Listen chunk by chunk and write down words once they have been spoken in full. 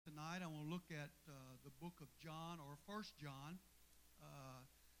John, or First John,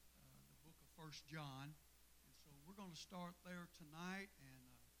 the book of First John. And so we're going to start there tonight. And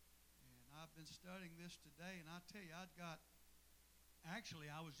I've been studying this today. And I tell you, I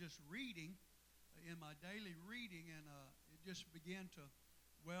was just reading in my daily reading, and it just began to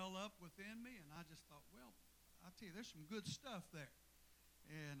well up within me. And I just thought, well, I tell you, there's some good stuff there.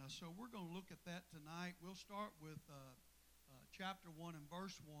 And so we're going to look at that tonight. We'll start with chapter 1 and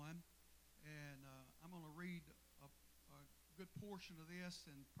verse 1. And I'm going to read a good portion of this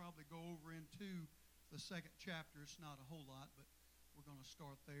and probably go over into the second chapter. It's not a whole lot, but we're going to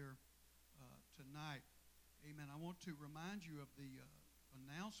start there tonight. Amen. I want to remind you of the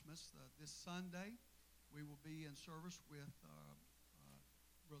announcements. This Sunday, we will be in service with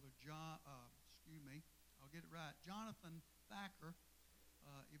Brother I'll get it right, Jonathan Thacker,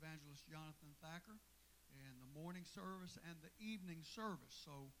 Evangelist Jonathan Thacker, and the morning service and the evening service.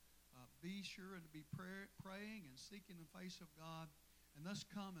 So be sure and to be praying and seeking the face of God, and thus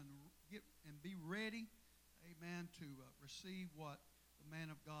come and be ready, amen, to receive what the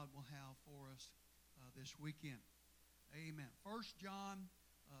man of God will have for us this weekend. Amen. 1 John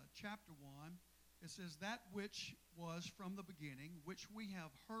chapter 1, it says, "That which was from the beginning, which we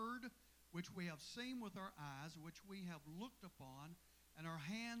have heard, which we have seen with our eyes, which we have looked upon, and our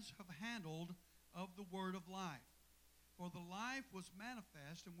hands have handled of the word of life. For the life was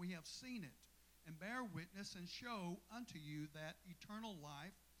manifest, and we have seen it, and bear witness and show unto you that eternal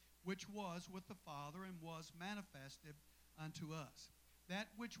life, which was with the Father, and was manifested unto us. That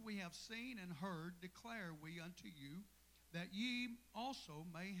which we have seen and heard declare we unto you, that ye also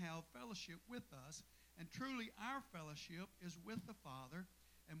may have fellowship with us. And truly our fellowship is with the Father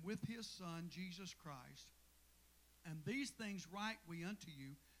and with his Son, Jesus Christ. And these things write we unto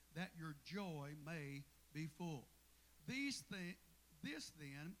you, that your joy may be full. This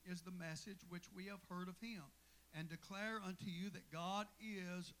then is the message which we have heard of him, and declare unto you that God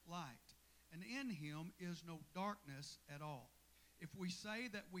is light, and in him is no darkness at all. If we say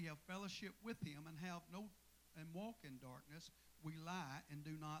that we have fellowship with him and walk in darkness, we lie and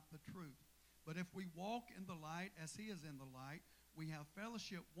do not the truth. But if we walk in the light as he is in the light, we have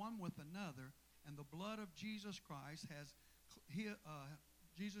fellowship one with another, and the blood of Jesus Christ,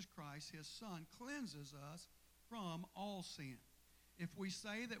 his Son, cleanses us from all sin. If we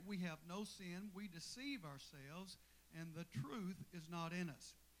say that we have no sin, we deceive ourselves, and the truth is not in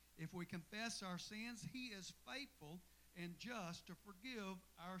us. If we confess our sins, he is faithful and just to forgive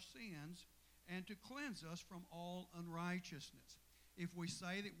our sins and to cleanse us from all unrighteousness. If we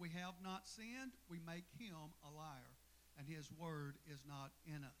say that we have not sinned, we make him a liar, and his word is not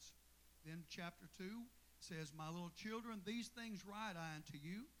in us." Then chapter 2 says, "My little children, these things write I unto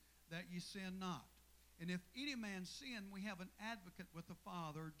you, that ye sin not. And if any man sin, we have an advocate with the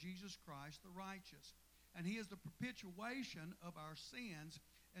Father, Jesus Christ the righteous. And he is the propitiation of our sins,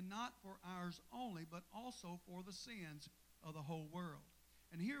 and not for ours only, but also for the sins of the whole world.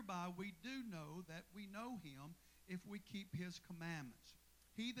 And hereby we do know that we know him, if we keep his commandments.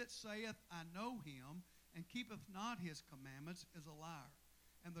 He that saith, I know him, and keepeth not his commandments, is a liar,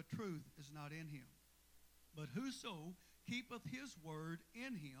 and the truth is not in him. But whoso keepeth his word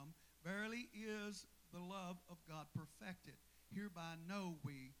in him, verily is the love of God perfected. Hereby know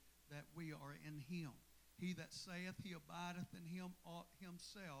we that we are in him. He that saith he abideth in him ought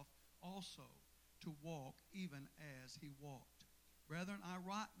himself also to walk even as he walked. Brethren, I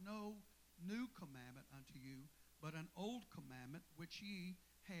write no new commandment unto you, but an old commandment which ye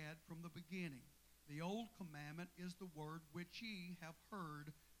had from the beginning. The old commandment is the word which ye have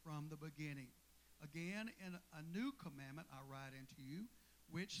heard from the beginning. Again, in a new commandment I write unto you,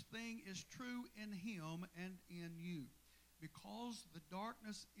 which thing is true in him and in you, because the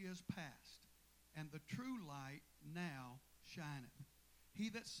darkness is past, and the true light now shineth. He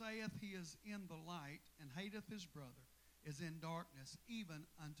that saith he is in the light, and hateth his brother, is in darkness even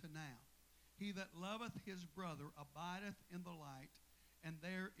unto now. He that loveth his brother abideth in the light, and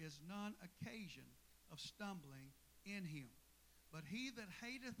there is none occasion of stumbling in him. But he that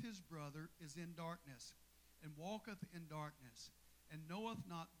hateth his brother is in darkness, and walketh in darkness, and knoweth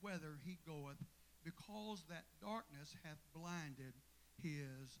not whither he goeth, because that darkness hath blinded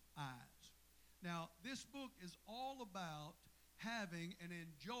his eyes." Now, this book is all about having and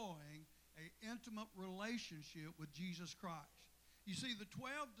enjoying an intimate relationship with Jesus Christ. You see, the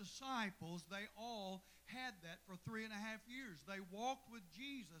 12 disciples, they all had that for 3.5 years. They walked with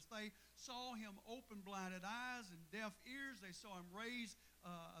Jesus. They saw him open blinded eyes and deaf ears. They saw him raise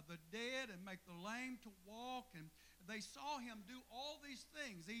the dead and make the lame to walk. And they saw him do all these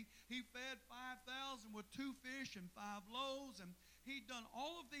things. He fed 5,000 with 2 fish and 5 loaves. And He'd done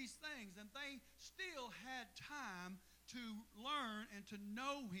all of these things, and they still had time to learn and to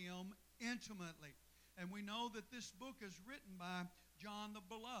know him intimately. And we know that this book is written by John the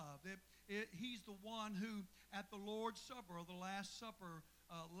Beloved. He's the one who, at the Lord's Supper, or the Last Supper,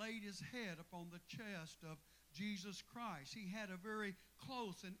 laid his head upon the chest of Jesus Christ. He had a very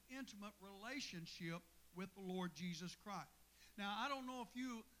close and intimate relationship with the Lord Jesus Christ. Now, I don't know if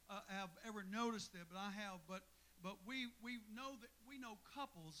you have ever noticed it, but I have. But we know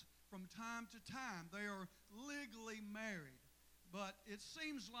couples from time to time. They are legally married, but it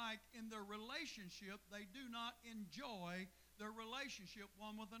seems like in their relationship they do not enjoy their relationship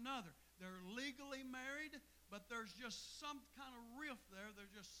one with another. They're legally married, but there's just some kind of rift there.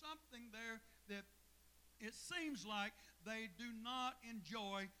 There's just something there that it seems like they do not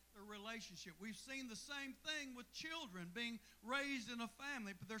enjoy their relationship. We've seen the same thing with children being raised in a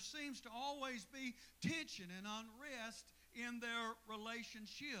family, but there seems to always be tension and unrest in their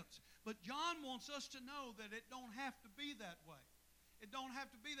relationships. But John wants us to know that it don't have to be that way. It don't have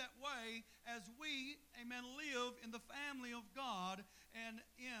to be that way as we, amen, live in the family of God and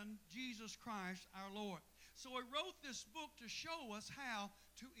in Jesus Christ our Lord. So he wrote this book to show us how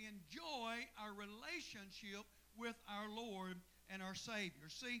to enjoy our relationship with our Lord and our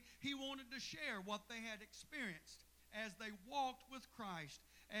Savior. See, he wanted to share what they had experienced as they walked with Christ,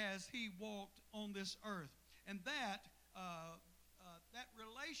 as he walked on this earth. And that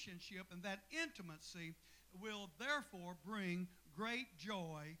relationship and that intimacy will therefore bring great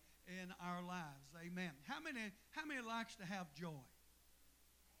joy in our lives. Amen. How many likes to have joy?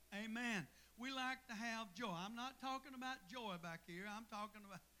 Amen. We like to have joy. I'm not talking about joy back here. I'm talking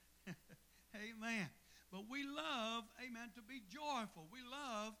about, amen. But we love, amen, to be joyful. We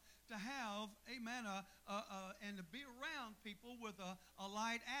love to have, amen, and to be around people with a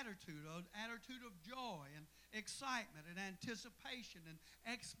light attitude, an attitude of joy and excitement and anticipation and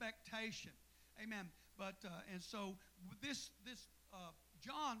expectation. Amen. But and so this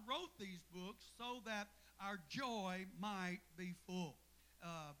John wrote these books so that our joy might be full.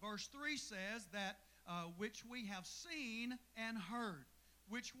 Verse 3 says that which we have seen and heard.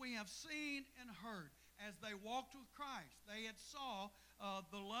 Which we have seen and heard. As they walked with Christ, they had saw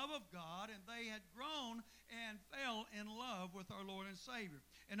the love of God, and they had grown and fell in love with our Lord and Savior.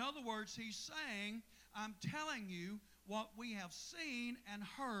 In other words, he's saying, I'm telling you what we have seen and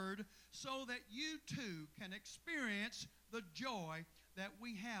heard so that you too can experience the joy that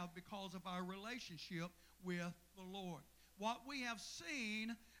we have because of our relationship with the Lord. What we have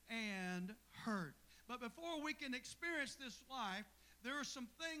seen and heard. But before we can experience this life, there are some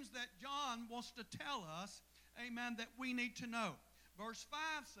things that John wants to tell us, amen, that we need to know. Verse 5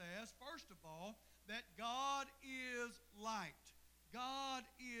 says, first of all, that God is light. God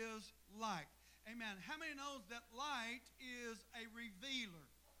is light. Amen. How many knows that light is a revealer?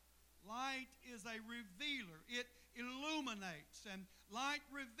 Light is a revealer. It illuminates, and light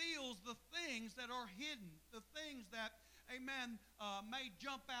reveals the things that are hidden, the things that, amen, may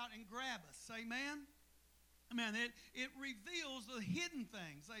jump out and grab us. Amen. Amen. It reveals the hidden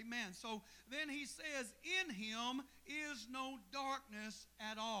things. Amen. So then he says, in him is no darkness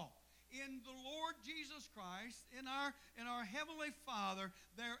at all. In the Lord Jesus Christ, in our Heavenly Father,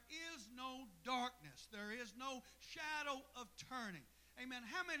 there is no darkness. There is no shadow of turning. Amen.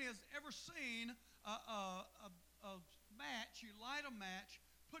 How many has ever seen a match? You light a match,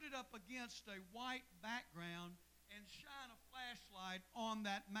 put it up against a white background, and shine a flashlight on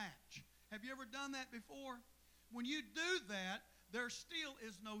that match. Have you ever done that before? When you do that, there still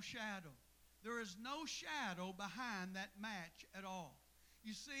is no shadow. There is no shadow behind that match at all.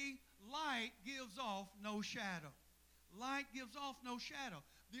 You see, light gives off no shadow. Light gives off no shadow.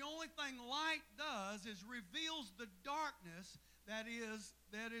 The only thing light does is reveals the darkness that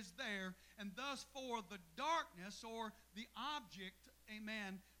is there, and thus for the darkness or the object,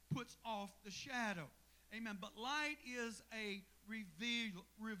 amen, puts off the shadow. Amen. But light is a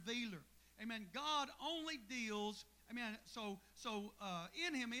revealer. Amen. God only deals, amen, so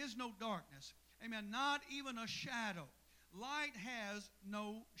in him is no darkness. Amen. Not even a shadow. Light has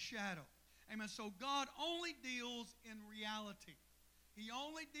no shadow. Amen. So God only deals in reality. He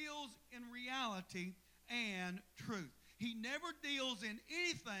only deals in reality and truth. He never deals in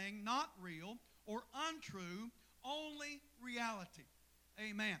anything not real or untrue, only reality.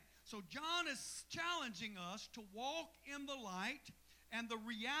 Amen. So John is challenging us to walk in the light and the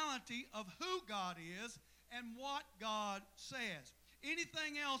reality of who God is and what God says.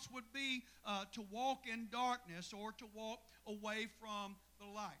 Anything else would be to walk in darkness or to walk away from the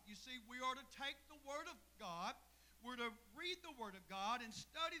light. You see, we are to take the Word of God, we're to read the Word of God and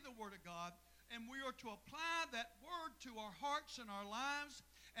study the Word of God, and we are to apply that word to our hearts and our lives,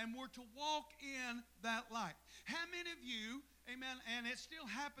 and we're to walk in that light. How many of you, amen, and it still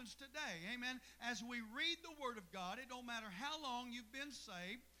happens today, amen, as we read the Word of God, it don't matter how long you've been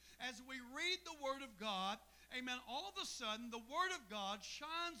saved, as we read the Word of God, amen, all of a sudden the Word of God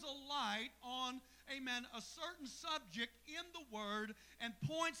shines a light on, amen, a certain subject in the Word and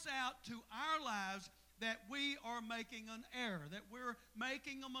points out to our lives that we are making an error, that we're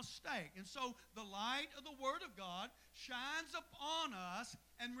making a mistake. And so the light of the Word of God shines upon us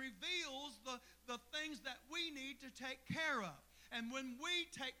and reveals the things that we need to take care of. And when we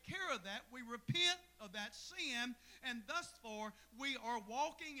take care of that, we repent of that sin, and thus far we are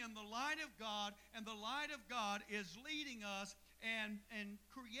walking in the light of God, and the light of God is leading us and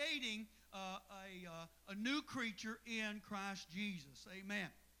creating a new creature in Christ Jesus. Amen.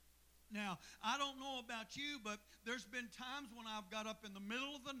 Now, I don't know about you, but there's been times when I've got up in the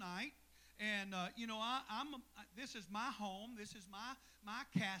middle of the night, and this is my home, this is my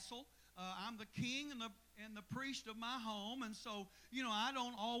castle. I'm the king and the priest of my home, and so I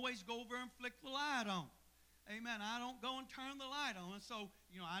don't always go over and flick the light on. Amen. I don't go and turn the light on. And so,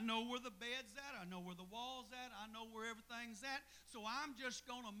 I know where the bed's at. I know where the wall's at. I know where everything's at. So I'm just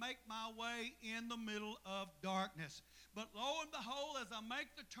going to make my way in the middle of darkness. But lo and behold, as I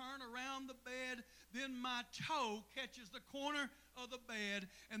make the turn around the bed, then my toe catches the corner of the bed,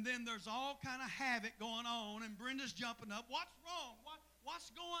 and then there's all kind of havoc going on, and Brenda's jumping up. What's wrong?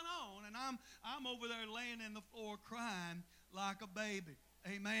 What's going on? And I'm over there laying in the floor crying like a baby.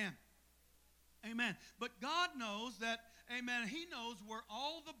 Amen. Amen. But God knows that, amen, He knows where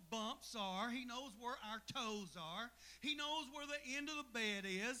all the bumps are. He knows where our toes are. He knows where the end of the bed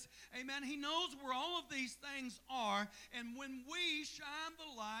is. Amen. He knows where all of these things are. And when we shine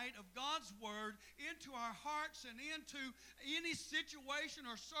the light of God's Word into our hearts and into any situation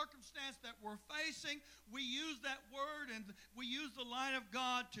or circumstance that we're facing, we use that Word and we use the light of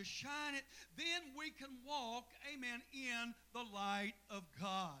God to shine it. Then we can walk, amen, in the light of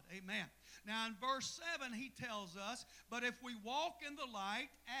God. Amen. Now in verse 7 he tells us, but if we walk in the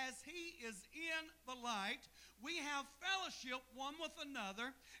light as He is in the light, we have fellowship one with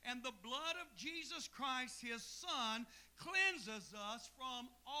another, and the blood of Jesus Christ, His Son, cleanses us from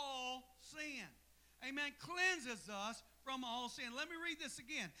all sin. Amen. Cleanses us from all sin. Let me read this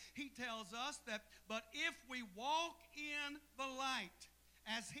again. He tells us that, but if we walk in the light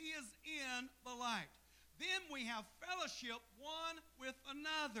as He is in the light, then we have fellowship one with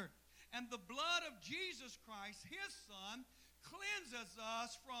another. And the blood of Jesus Christ, His Son, cleanses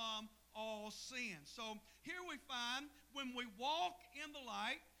us from all sin. So here we find when we walk in the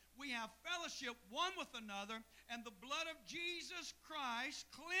light, we have fellowship one with another, and the blood of Jesus Christ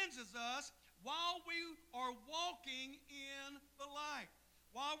cleanses us while we are walking in the light.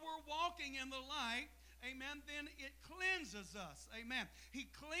 While we're walking in the light, amen, then it cleanses us. Amen. He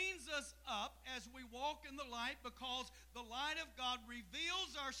cleans us up as we walk in the light because the light of God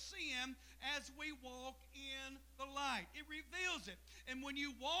reveals our sin as we walk in the light. It reveals it. And when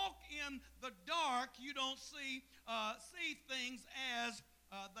you walk in the dark, you don't see things as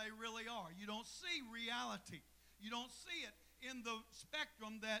they really are. You don't see reality. You don't see it in the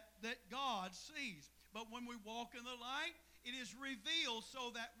spectrum that God sees. But when we walk in the light, it is revealed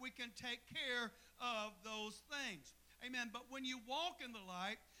so that we can take care of those things. Amen. But when you walk in the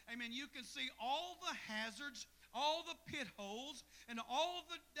light, amen, you can see all the hazards, all the pit holes, and all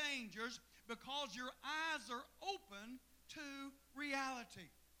the dangers because your eyes are open to reality.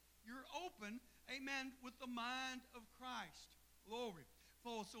 You're open, amen, with the mind of Christ. Glory.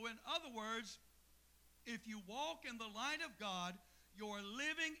 So in other words, if you walk in the light of God, you're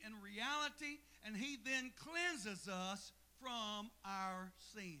living in reality, and He then cleanses us from our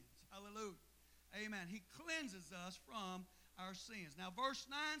sins. Hallelujah. Amen. He cleanses us from our sins. Now, verse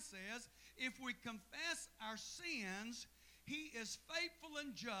 9 says, if we confess our sins, He is faithful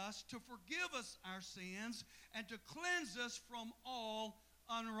and just to forgive us our sins and to cleanse us from all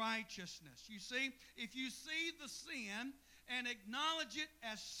unrighteousness. You see, if you see the sin and acknowledge it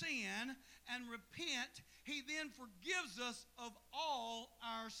as sin and repent, He then forgives us of all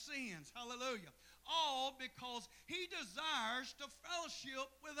our sins. Hallelujah. All because He desires to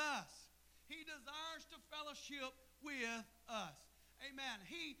fellowship with us. He desires to fellowship with us. Amen.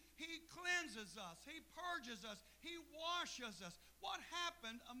 He cleanses us. He purges us. He washes us. What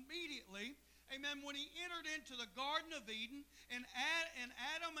happened immediately, amen, when He entered into the Garden of Eden and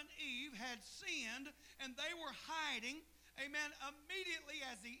Adam and Eve had sinned and they were hiding, amen, immediately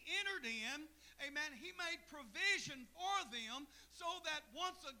as He entered in, Amen. He made provision for them so that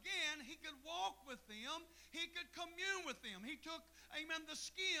once again he could walk with them. He could commune with them. He took, amen,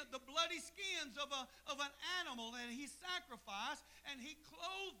 the bloody skins of an animal that he sacrificed, and he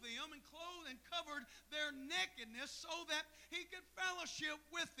clothed them and covered their nakedness so that he could fellowship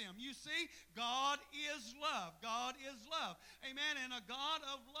with them. You see, God is love. God is love. Amen. And a God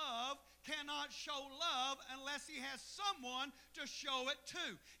of love cannot show love unless he has someone to show it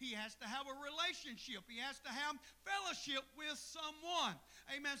to. He has to have a relationship. He has to have fellowship with someone.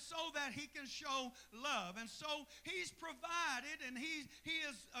 Amen. So that he can show love. And so he's provided and he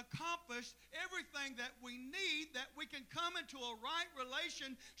has accomplished everything that we need, that we can come into a right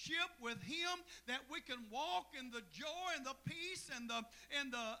relationship with him, that we can walk in the joy and the peace and the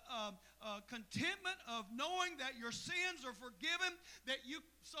contentment of knowing that your sins are forgiven,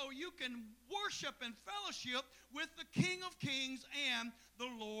 so you can worship and fellowship with the King of Kings and the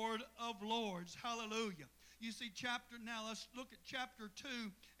Lord of Lords. Hallelujah. You see, now let's look at chapter 2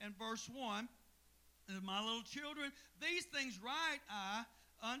 and verse 1. And my little children, these things write I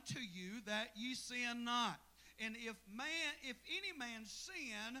unto you, that ye sin not. And if any man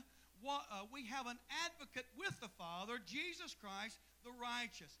sin, we have an advocate with the Father, Jesus Christ, the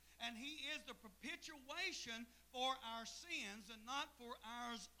righteous. And he is the propitiation for our sins, and not for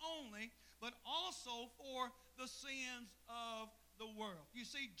ours only, but also for the sins of the world. You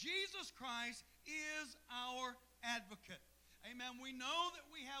see, Jesus Christ is our advocate. Amen. We know that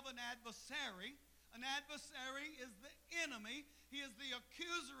we have an adversary. An adversary is the enemy. He is the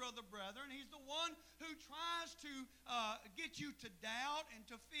accuser of the brethren. He's the one who tries to get you to doubt and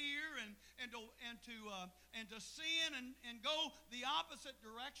to fear and to sin and go the opposite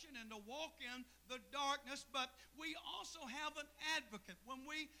direction and to walk in the darkness. But we also have an advocate. When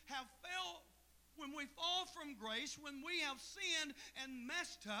we fall from grace, when we have sinned and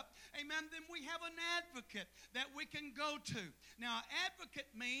messed up, amen, then we have an advocate that we can go to. Now, advocate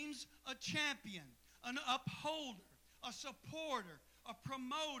means a champion, an upholder, a supporter, a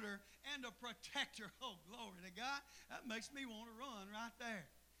promoter, and a protector. Oh, glory to God. That makes me want to run right there.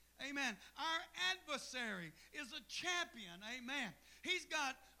 Amen. Our adversary is a champion. Amen. He's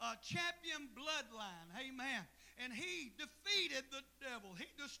got a champion bloodline. Amen. And he defeated the devil. He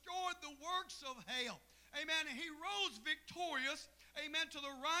destroyed the works of hell. Amen. And he rose victorious, amen, to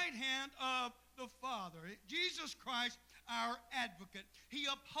the right hand of the Father. Jesus Christ, our advocate. He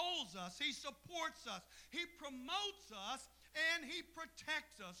upholds us. He supports us. He promotes us. And he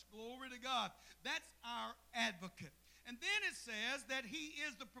protects us. Glory to God. That's our advocate. And then it says that he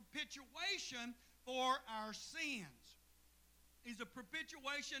is the propitiation for our sins. He's a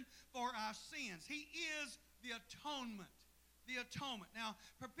propitiation for our sins. He is the atonement. The atonement. Now,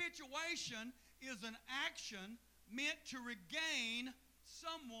 propitiation is an action meant to regain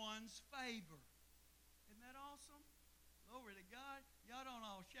someone's favor. Isn't that awesome? Glory to God. Y'all don't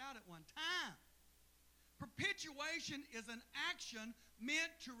all shout at one time. Propitiation is an action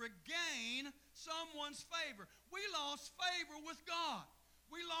meant to regain someone's favor. We lost favor with God.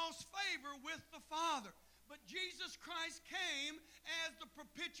 We lost favor with the Father. But Jesus Christ came as the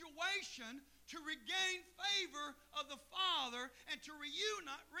propitiation to regain favor of the Father and to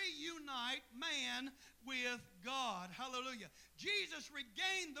reunite man with God. Hallelujah. Jesus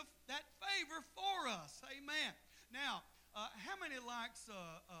regained that favor for us. Amen. Now, how many likes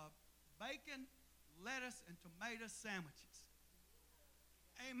bacon, lettuce, and tomato sandwiches?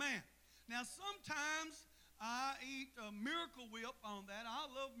 Amen. Now, sometimes I eat a Miracle Whip on that. I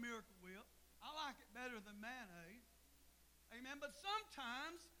love Miracle Whip. I like it better than mayonnaise. Amen. But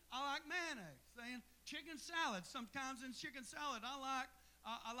sometimes I like mayonnaise. Saying chicken salad. Sometimes in chicken salad I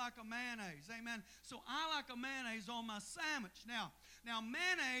like a mayonnaise. Amen. So I like a mayonnaise on my sandwich. Now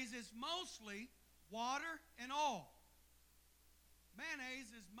mayonnaise is mostly water and oil.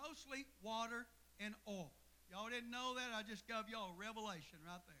 Mayonnaise is mostly water and oil. Y'all didn't know that? I just gave y'all a revelation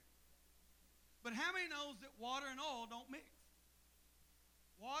right there. But how many knows that water and oil don't mix?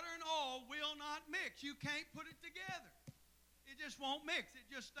 Water and oil will not mix. You can't put it together. It just won't mix. It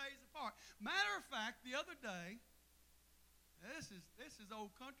just stays apart. Matter of fact, the other day, this is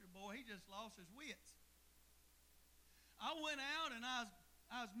old country boy. He just lost his wits. I went out and I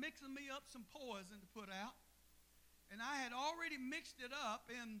was mixing me up some poison to put out. And I had already mixed it up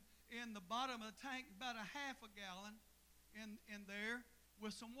in the bottom of the tank, about a half a gallon in there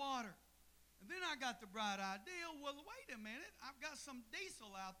with some water. And then I got the bright idea, well, wait a minute, I've got some diesel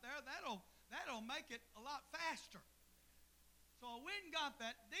out there. That'll make it a lot faster. So I went and got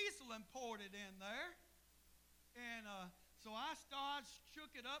that diesel and poured it in there. And so I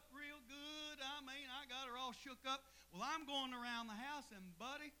shook it up real good. I mean, I got her all shook up. Well, I'm going around the house, and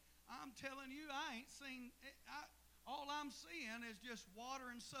buddy, I'm telling you, I ain't seen, all I'm seeing is just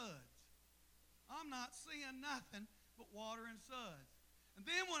water and suds. I'm not seeing nothing but water and suds. And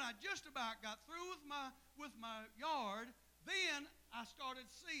then when I just about got through with my yard, then I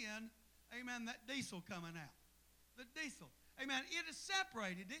started seeing, amen, that diesel coming out. The diesel. Amen. It is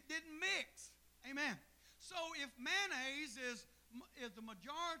separated. It didn't mix. Amen. So if mayonnaise is the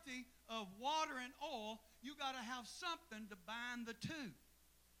majority of water and oil, you got to have something to bind the two.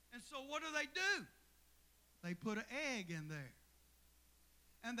 And so what do? They put an egg in there.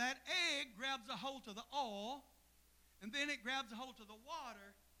 And that egg grabs a hold to the oil, and then it grabs a hold to the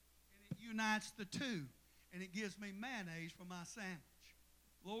water, and it unites the two. And it gives me mayonnaise for my sandwich.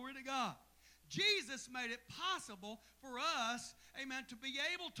 Glory to God. Jesus made it possible for us, amen, to be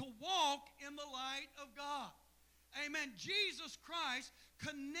able to walk in the light of God. Amen. Jesus Christ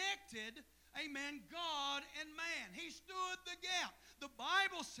connected, amen, God and man. He stood the gap. The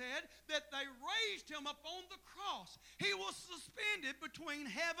Bible said that they raised him up on the cross. He was suspended between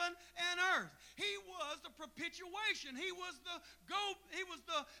heaven and earth. He was the propitiation. He was the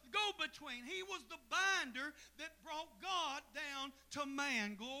go-between. He was the binder that brought God down to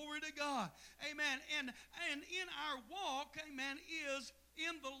man. Glory to God. Amen. And in our walk, amen, is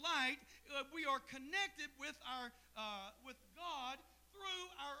in the light. We are connected with God through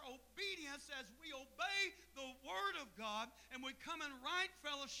our obedience as we obey the Word of God, and we come in right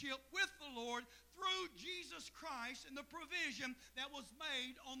fellowship with the Lord through Jesus Christ and the provision that was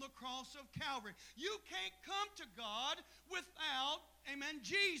made on the cross of Calvary. You can't come to God without, amen,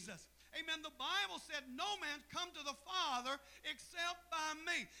 Jesus. Amen. The Bible said no man come to the Father except by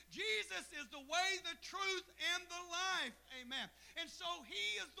me. Jesus is the way, the truth, and the life. Amen. And so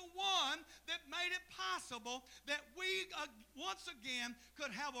he is the one that made it possible that we once again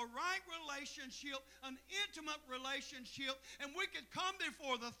could have a right relationship, an intimate relationship, and we could come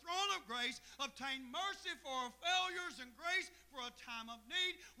before the throne of grace, obtain mercy for our failures and grace for a time of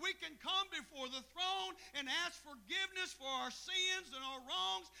need. We can come before the throne and ask forgiveness for our sins and our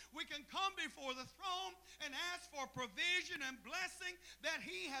wrongs. We can come before the throne and ask for provision and blessing that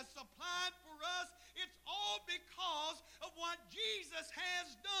he has supplied for us. It's all because of what Jesus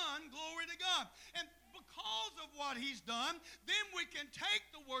has done. Glory to God. And because of what he's done, then we can take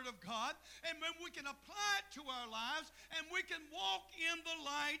the Word of God and then we can apply it to our lives and we can walk in the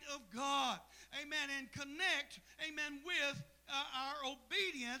light of God. Amen. And connect, amen, with our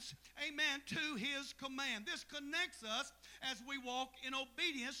obedience, amen, to his command. This connects us as we walk in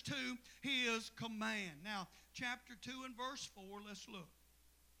obedience to his command. Now, chapter 2 and verse 4, let's look.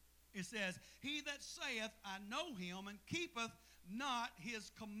 It says, he that saith, I know him, and keepeth not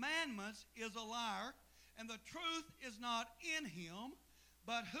his commandments is a liar, and the truth is not in him.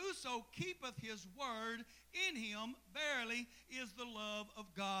 But whoso keepeth his word, in him verily is the love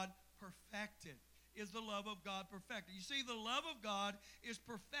of God perfected. Is the love of God perfected. You see, the love of God is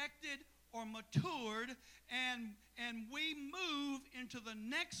perfected or matured, and we move into the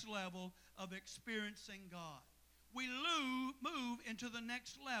next level of experiencing God. We move into the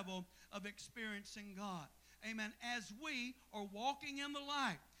next level of experiencing God. Amen. As we are walking in the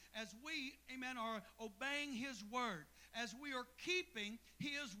light, as we, amen, are obeying his word, as we are keeping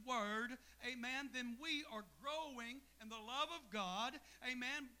his word, amen, then we are growing in the love of God,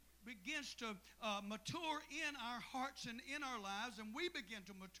 amen, begins to mature in our hearts and in our lives, and we begin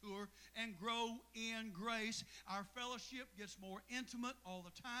to mature and grow in grace. Our fellowship gets more intimate all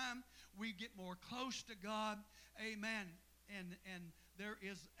the time. We get more close to God. Amen. And there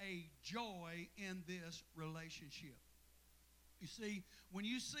is a joy in this relationship. You see, when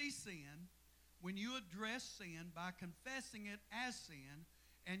you see sin, when you address sin by confessing it as sin,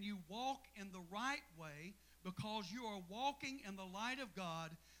 and you walk in the right way because you are walking in the light of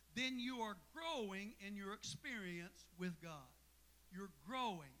God, then you are growing in your experience with God. You're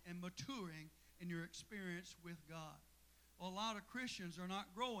growing and maturing in your experience with God. Well, a lot of Christians are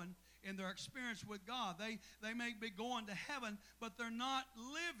not growing in their experience with God. They may be going to heaven, but they're not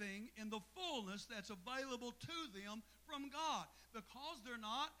living in the fullness that's available to them from God because they're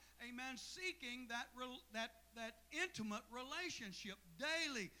not, amen, seeking that intimate relationship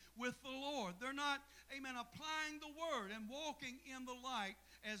daily with the Lord. They're not, amen, applying the word and walking in the light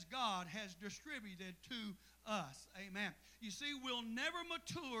as God has distributed to us. Amen. You see, we'll never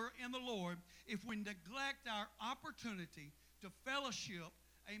mature in the Lord if we neglect our opportunity to fellowship,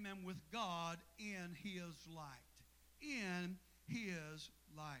 amen, with God in his light. In his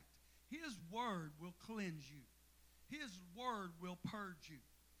light. His word will cleanse you. His word will purge you.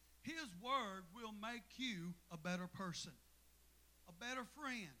 His word will make you a better person, a better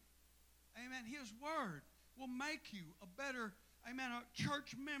friend. Amen. His word will make you a better amen, a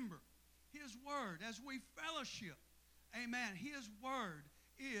church member, His Word, as we fellowship, amen, His Word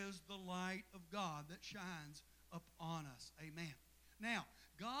is the light of God that shines upon us. Amen. Now,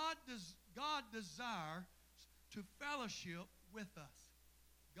 God desires to fellowship with us.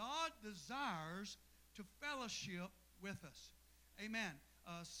 God desires to fellowship with us. Amen.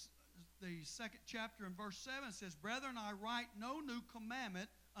 The second chapter in verse 7 says, Brethren, I write no new commandment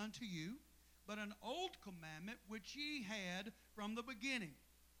unto you, but an old commandment which ye had from the beginning.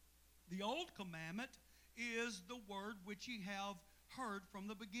 The old commandment is the word which ye have heard from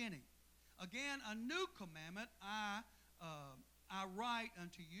the beginning. Again, a new commandment I write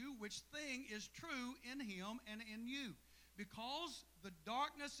unto you, which thing is true in him and in you, because the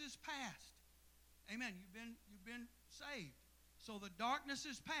darkness is past. Amen. You've been saved. So the darkness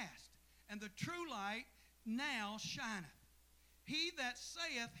is past, and the true light now shineth. He that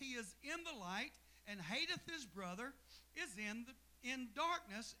saith he is in the light and hateth his brother is in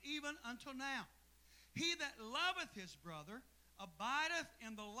darkness even until now. He that loveth his brother abideth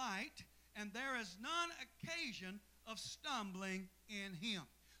in the light, and there is none occasion of stumbling in him.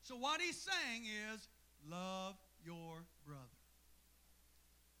 So what he's saying is, love your brother.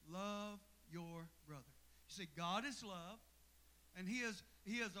 Love your brother. You see, God is love, and He is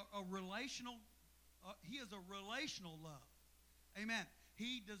a relational love. Amen.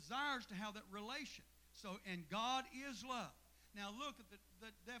 He desires to have that relation. So, and God is love. Now look at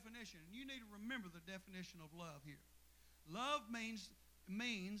the definition, and you need to remember the definition of love here. Love means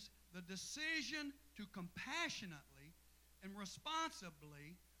the decision to compassionately and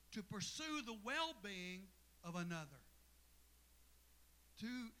responsibly to pursue the well-being of another.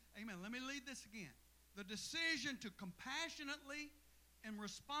 Amen. Let me read this again. The decision to compassionately and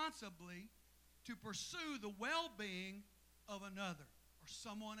responsibly to pursue the well-being of another or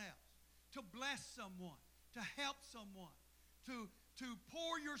someone else, to bless someone, to help someone, to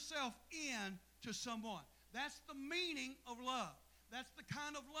pour yourself in to someone. That's the meaning of love. That's the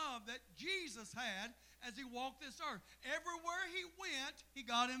kind of love that Jesus had as He walked this earth. Everywhere He went, He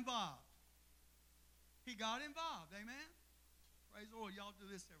got involved. He got involved. Amen? Praise the Lord. Y'all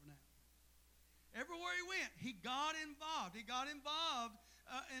do this every now and then. Everywhere He went, He got involved. He got involved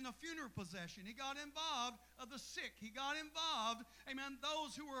in a funeral procession. He got involved of the sick. He got involved, amen,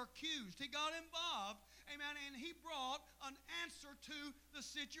 those who were accused. He got involved, amen, and He brought an answer to the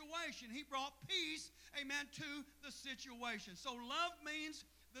situation. He brought peace, amen, to the situation. So love means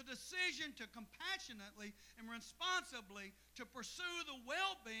the decision to compassionately and responsibly to pursue the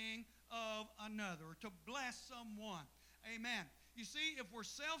well-being of another, or to bless someone. Amen. You see, if we're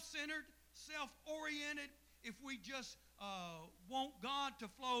self-centered, self-oriented, if we just want God to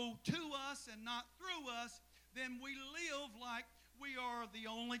flow to us and not through us, then we live like we are the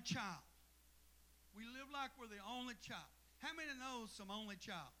only child. We live like we're the only child. How many know some only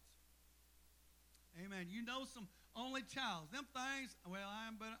childs? Amen. You know some only childs. Them things, well,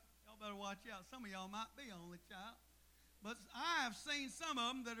 y'all better watch out. Some of y'all might be only child. But I have seen some of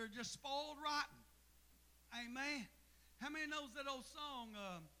them that are just spoiled rotten. Amen. How many knows that old song,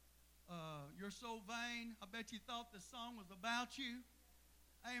 You're So Vain? I bet you thought the song was about you.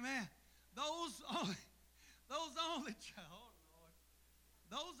 Amen. Those only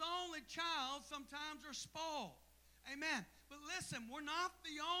child sometimes are spoiled. Amen. But listen, we're not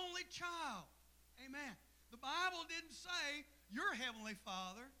the only child. Amen. The Bible didn't say your Heavenly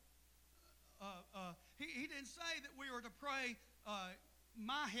Father. He didn't say that we are to pray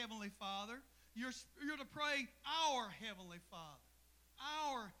my Heavenly Father. You're to pray our Heavenly Father.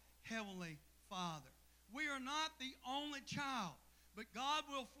 Our Heavenly Father. We are not the only child, but God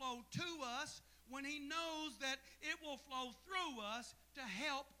will flow to us when He knows that it will flow through us to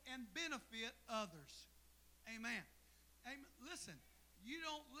help and benefit others. Amen. Amen. Listen, you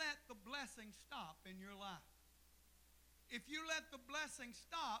don't let the blessing stop in your life. If you let the blessing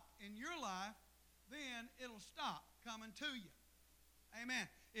stop in your life, then it'll stop coming to you. Amen.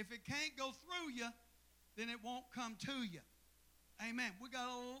 If it can't go through you, then it won't come to you. Amen. We got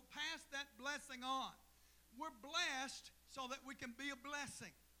to pass that blessing on. We're blessed so that we can be a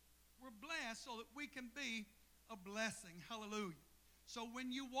blessing. We're blessed so that we can be a blessing. Hallelujah. So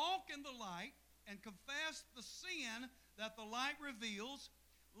when you walk in the light and confess the sin that the light reveals,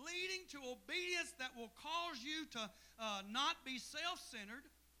 leading to obedience that will cause you to not be self-centered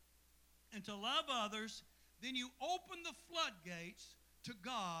and to love others, then you open the floodgates to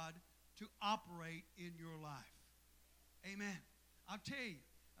God to operate in your life. Amen. I'll tell you,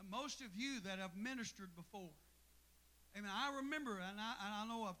 most of you that have ministered before, amen, I remember, and I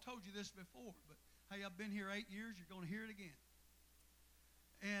know I've told you this before, but hey, I've been here 8 years, you're going to hear it again.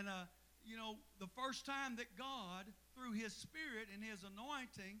 And, the first time that God through His Spirit and His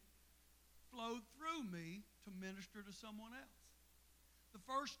anointing flowed through me to minister to someone else. The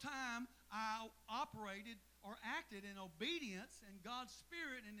first time I operated or acted in obedience and God's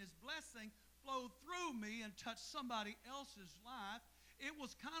Spirit and His blessing flowed through me and touched somebody else's life, it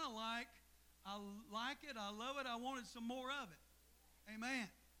was kind of like, I like it, I love it, I wanted some more of it. Amen.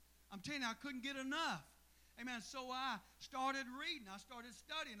 I'm telling you, I couldn't get enough. Amen. So I started reading. I started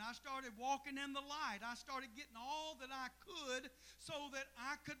studying. I started walking in the light. I started getting all that I could so that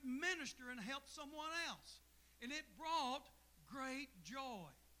I could minister and help someone else. And it brought great joy.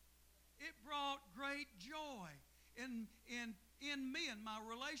 It brought great joy in me and my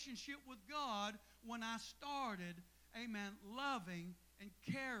relationship with God when I started, amen, loving and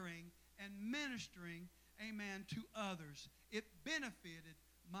caring and ministering, amen, to others. It benefited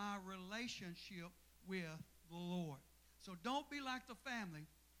my relationship with the Lord. So don't be like the family,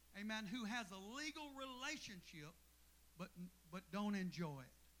 amen, who has a legal relationship but don't enjoy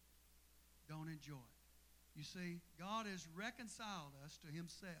it. Don't enjoy it. You see, God has reconciled us to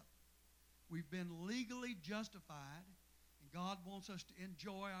Himself. We've been legally justified, and God wants us to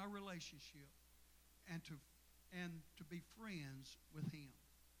enjoy our relationship and to be friends with Him.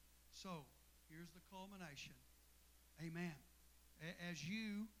 So, here's the culmination. Amen. As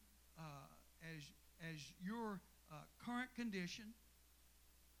your current condition,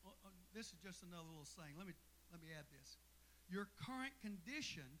 this is just another little saying. Let me add this. Your current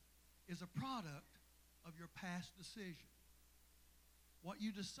condition is a product of your past decision. What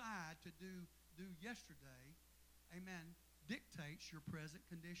you decide to do yesterday, amen, dictates your present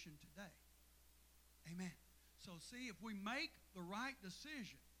condition today. Amen. So see, if we make the right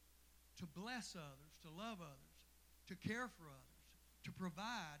decision to bless others, to love others, to care for others, to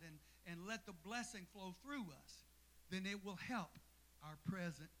provide and let the blessing flow through us, then it will help our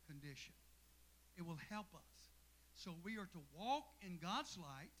present condition. It will help us. So we are to walk in God's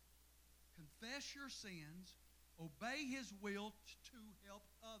light, confess your sins, obey His will to help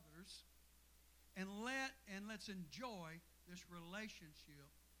others, and let's enjoy this relationship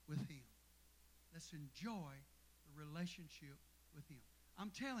with Him. Let's enjoy the relationship with Him.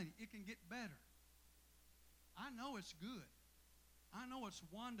 I'm telling you, it can get better. I know it's good. I know it's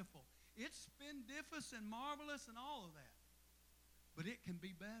wonderful. It's splendiferous and marvelous and all of that. But it can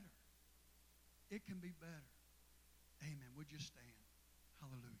be better. It can be better. Amen. Would you stand?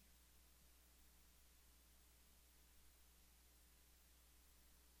 Hallelujah.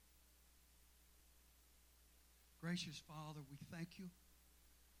 Gracious Father, we thank you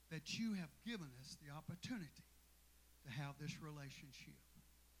that you have given us the opportunity to have this relationship.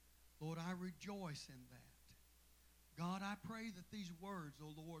 Lord, I rejoice in that. God, I pray that these words,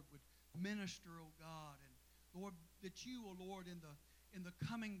 oh Lord, would minister, oh God, and Lord, that you, oh Lord, in the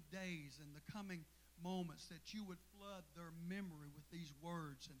coming days and the coming moments, that you would flood their memory with these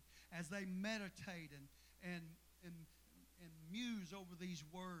words, and as they meditate and muse over these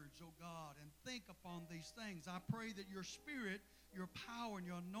words, oh God, and think upon these things, I pray that your Spirit, your power, and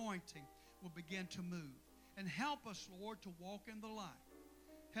your anointing will begin to move. And help us, Lord, to walk in the light.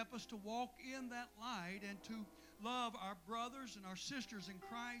 Help us to walk in that light and to love our brothers and our sisters in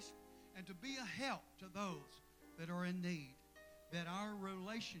Christ and to be a help to those that are in need. That our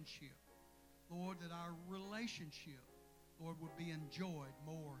relationship, Lord, Lord, would be enjoyed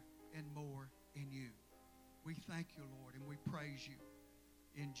more and more in you. We thank you, Lord, and we praise you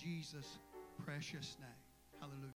in Jesus' precious name. Hallelujah.